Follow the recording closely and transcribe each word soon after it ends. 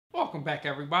Welcome back,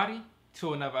 everybody,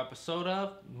 to another episode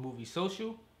of Movie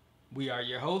Social. We are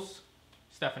your hosts,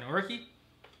 Stephen and Ricky.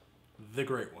 The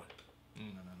great one.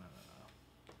 No.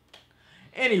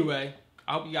 Anyway,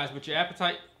 I hope you guys with your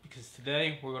appetite, because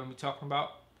today we're going to be talking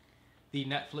about the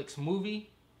Netflix movie,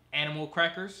 Animal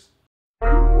Crackers.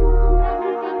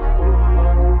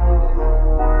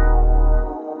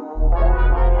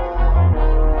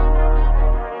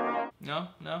 No.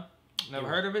 Never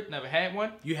heard of it? Never had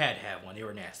one? You had to have one. They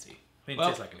were nasty. They didn't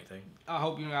taste like anything. I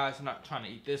hope you guys are not trying to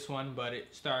eat this one, but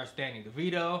it stars Danny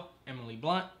DeVito, Emily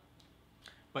Blunt.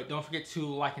 But don't forget to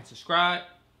like and subscribe,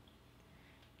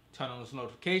 turn on those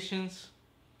notifications,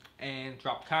 and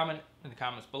drop a comment in the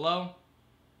comments below.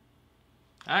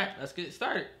 Alright, let's get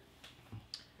started.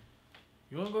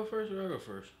 You want to go first or I go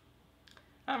first?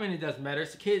 I mean, it doesn't matter.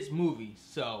 It's a kid's movie,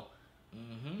 so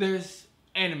there's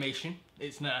animation.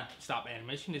 It's not stop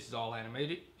animation. This is all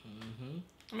animated.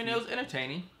 I mean, it was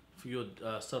entertaining. A few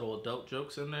subtle adult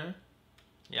jokes in there.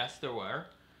 Yes, there were.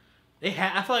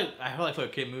 I feel like for a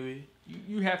kid movie,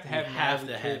 you have to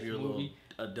have your movie.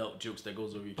 little adult jokes that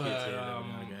goes over your kids' head every now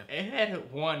and again. It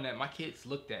had one that my kids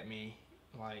looked at me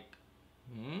like,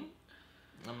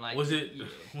 I'm like, was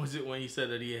it when he said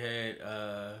that he had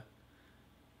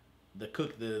the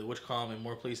witchcom in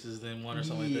more places than one or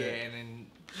something like that? Yeah, and then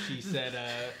she said,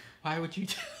 why would you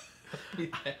tell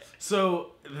me that?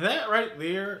 So that right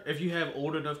there, if you have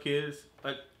old enough kids,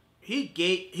 like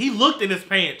he looked in his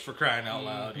pants, for crying out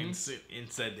loud, and said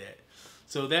that.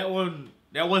 So that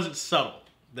wasn't subtle.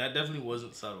 That definitely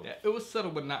wasn't subtle. Yeah, it was subtle,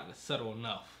 but not subtle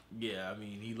enough. Yeah, I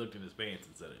mean, he looked in his pants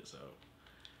and said it, so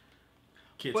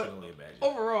kids can only imagine.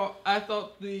 Overall, I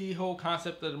thought the whole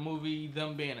concept of the movie,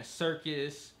 them being a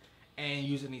circus and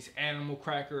using these animal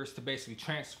crackers to basically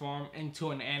transform into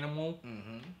an animal,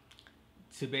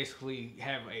 to basically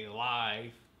have a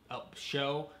live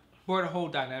show, brought a whole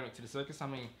dynamic to the circus. I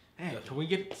mean, can we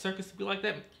get the circus to be like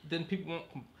that? Then people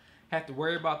won't have to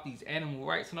worry about these animal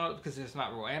rights and all that, because there's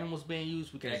not real animals being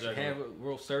used. We can actually have a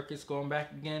real circus going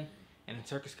back again, and the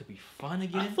circus could be fun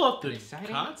again. I thought the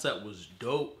concept was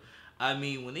dope. I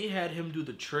mean, when they had him do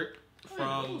the trick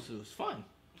from... it was fun.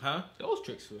 Huh? Those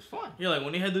tricks was fun. Yeah, like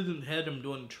when they had him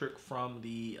doing the trick from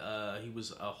the... he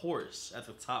was a horse at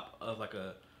the top of like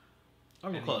a...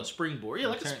 I'm going to call it a springboard. Yeah,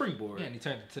 like a springboard. Yeah, and he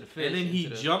turned into the fish. And then he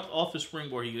jumped off the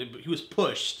springboard. He was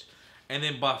pushed. And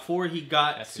then before he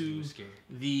got to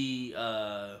the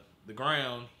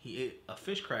ground, he ate a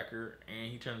fish cracker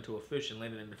and he turned into a fish and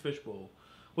landed in the fish bowl,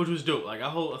 which was dope. Like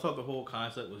I thought the whole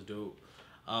concept was dope.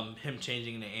 Him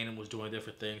changing into animals, doing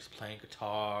different things, playing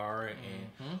guitar,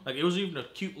 and like it was even a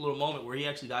cute little moment where he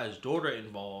actually got his daughter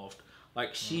involved.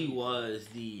 Like she was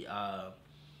the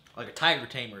like a tiger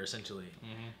tamer essentially.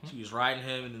 She was riding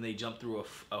him, and then they jumped through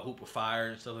a hoop of fire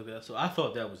and stuff like that. So I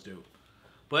thought that was dope.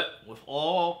 But with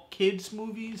all kids'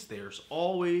 movies, there's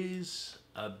always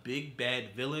a big bad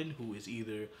villain who is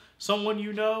either someone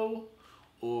you know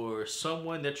or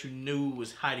someone that you knew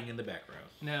was hiding in the background.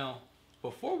 Now,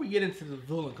 before we get into the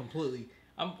villain completely,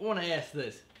 I want to ask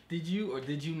this. Did you or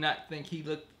did you not think he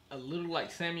looked a little like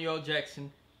Samuel L.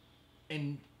 Jackson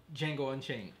in Django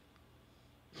Unchained?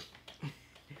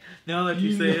 Now that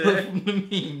you say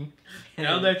that,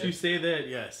 now that you say that,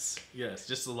 yes,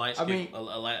 just a light. I mean, I'm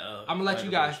gonna let you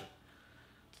guys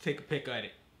take a pick at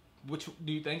it. Which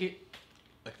do you think it?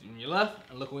 Look on your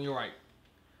left and look on your right.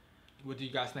 What do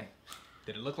you guys think?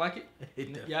 Did it look like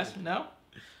it? Yes, no.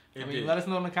 I mean, let us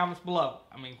know in the comments below.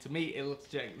 I mean, to me, it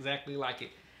looks exactly like it.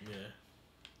 Yeah.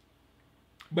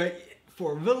 But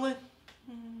for a villain,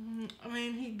 I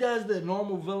mean, he does the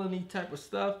normal villainy type of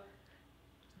stuff.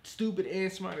 Stupid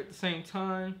and smart at the same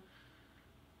time.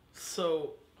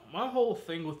 So my whole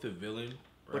thing with the villain,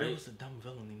 right? But it was a dumb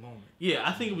villainy moment. Yeah,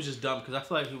 I think it was just dumb because I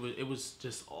feel like it was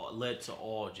just led to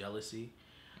all jealousy.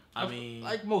 I mean,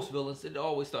 like most villains, it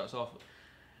always starts off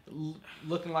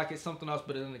looking like it's something else,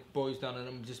 but then it boils down to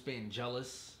them just being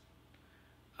jealous.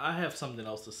 I have something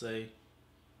else to say.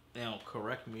 Now,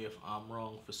 correct me if I'm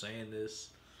wrong for saying this.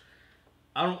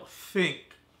 I don't think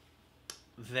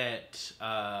that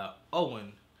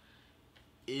Owen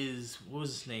is, what was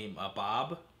his name?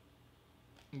 Bob?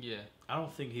 Yeah. I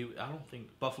don't think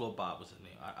Buffalo Bob was his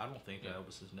name. I don't think that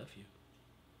was his nephew.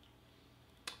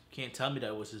 Can't tell me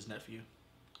that was his nephew.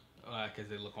 Because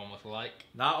they look almost alike.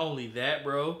 Not only that,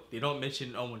 bro, they don't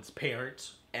mention Owen's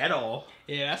parents at all.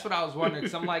 Yeah, that's what I was wondering.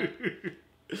 Cause I'm like,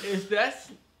 if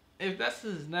that's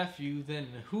his nephew, then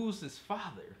who's his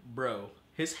father? Bro,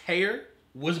 his hair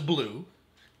was blue.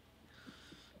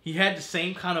 He had the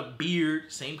same kind of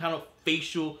beard, same kind of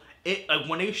facial. Like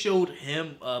when they showed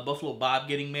him Buffalo Bob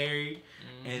getting married,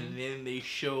 and then they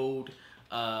showed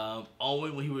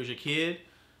Owen when he was a kid.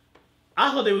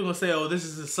 I thought they were gonna say, "Oh, this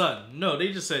is his son." No,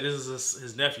 they just said this is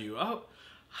his nephew. Oh,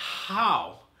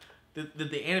 how? Did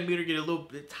the animator get a little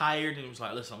bit tired and he was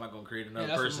like, "Listen, I'm not gonna create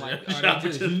another person. Like, are they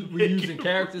just reusing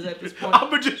characters at this point? I'm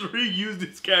gonna just reuse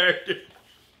this character."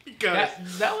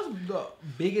 Because that was the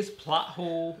biggest plot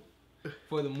hole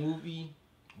for the movie,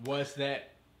 was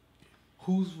that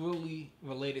who's really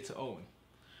related to Owen.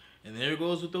 And there it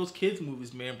goes with those kids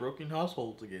movies, man. Broken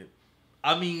households again.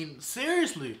 I mean,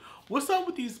 seriously, what's up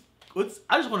with these?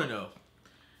 I just want to know,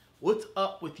 what's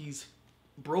up with these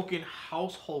broken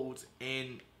households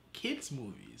in kids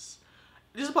movies?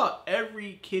 Just about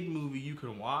every kid movie you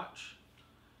can watch,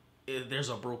 there's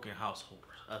a broken household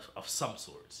of some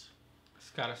sorts. It's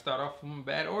gotta start off from a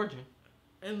bad origin.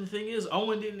 And the thing is,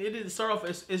 Owen didn't start off.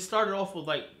 It started off with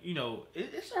like, you know,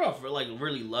 it started off with like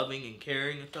really loving and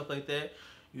caring and stuff like that.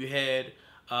 You had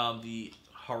the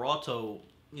Horatio,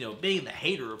 you know, being the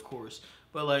hater, of course,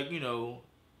 but like, you know,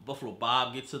 Buffalo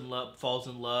Bob falls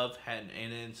in love, and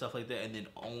then stuff like that, and then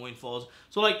Owen falls.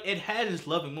 So like, it had its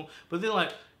loving moment, but then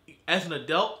like, as an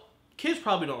adult, kids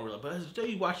probably don't realize. But as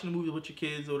you watching the movie with your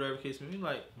kids or whatever case may be,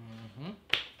 like,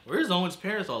 where's Owen's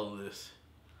parents? All of this.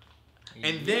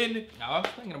 And then I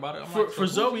was thinking about it. For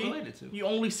Zoe, you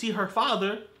only see her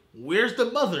father. Where's the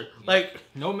mother? Like,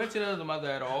 no mention of the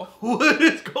mother at all. What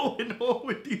is going on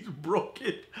with these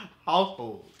broken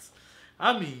households?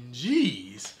 I mean,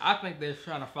 jeez. I think they're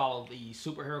trying to follow the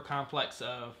superhero complex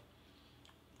of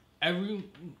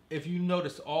if you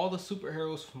notice, all the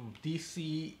superheroes from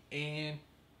DC and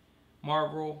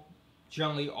Marvel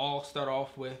generally all start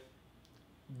off with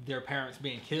their parents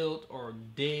being killed or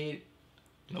dead.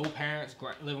 No parents,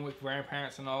 living with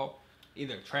grandparents and all.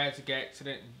 Either tragic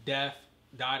accident, death,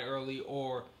 died early,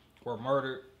 or were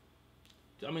murdered.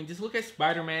 I mean, just look at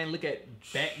Spider-Man, look at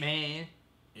Batman.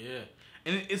 Yeah.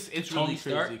 And it's really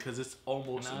crazy because it's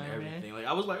almost in everything. Like,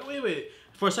 I was like, wait.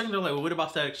 For a second, they're like, well, what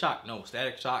about Static Shock? No,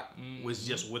 Static Shock was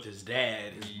just with his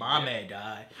dad. His mom had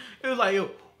died. It was like,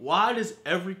 yo, why does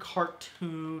every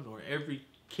cartoon or every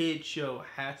kid show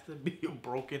has to be a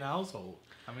broken household?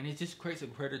 I mean, it just creates a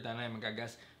greater dynamic, I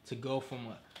guess, to go from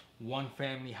a one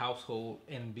family household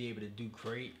and be able to do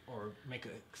great or make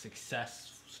a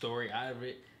success story out of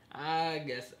it. I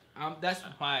guess that's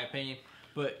my opinion,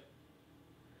 but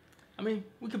I mean,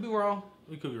 we could be wrong.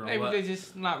 We could be wrong. Maybe they're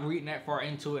just not reading that far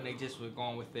into it and they just were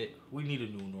going with it. We need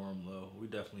a new norm, though. We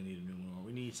definitely need a new norm.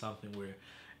 We need something where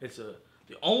it's the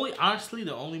only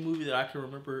movie that I can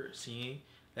remember seeing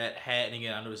that had, and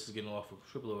again, I know this is getting off a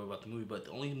triple over about the movie, but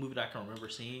the only movie that I can remember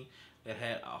seeing that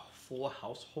had a full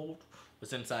household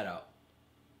was Inside Out.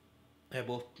 It had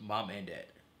both mom and dad.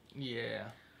 Yeah.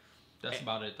 That's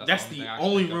about it. That's the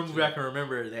only movie I can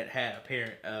remember that had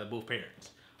both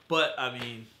parents. But I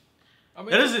mean,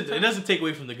 it doesn't take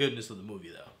away from the goodness of the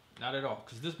movie, though. Not at all,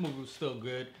 because this movie was still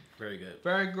good. Very good.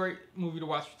 Very great movie to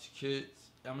watch with your kids.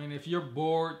 I mean, if you're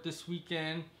bored this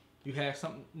weekend, you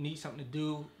need something to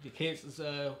do, the kids is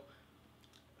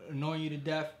annoying you to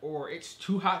death, or it's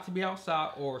too hot to be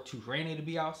outside, or too rainy to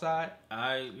be outside,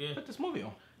 put this movie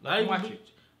on. Let me watch it.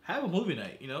 Have a movie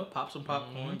night, you know, pop some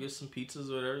popcorn, get some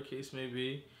pizzas, whatever the case may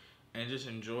be, and just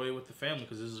enjoy it with the family,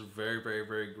 because this is a very, very,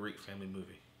 very great family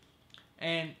movie.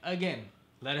 And again,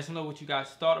 let us know what you guys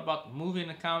thought about the movie in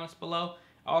the comments below.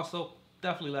 Also,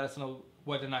 definitely let us know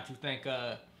whether or not you think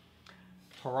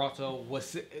Horatio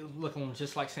was looking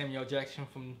just like Samuel Jackson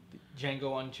from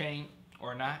Django Unchained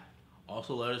or not.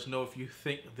 Also, let us know if you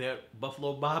think that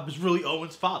Buffalo Bob is really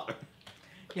Owen's father.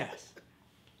 Yes.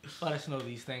 Let us know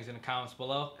these things in the comments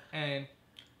below. And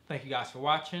thank you guys for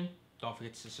watching. Don't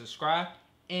forget to subscribe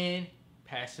and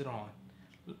pass it on.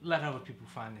 Let other people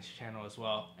find this channel as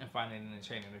well and find it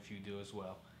entertaining if you do as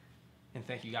well. And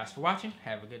thank you guys for watching.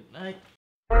 Have a good night.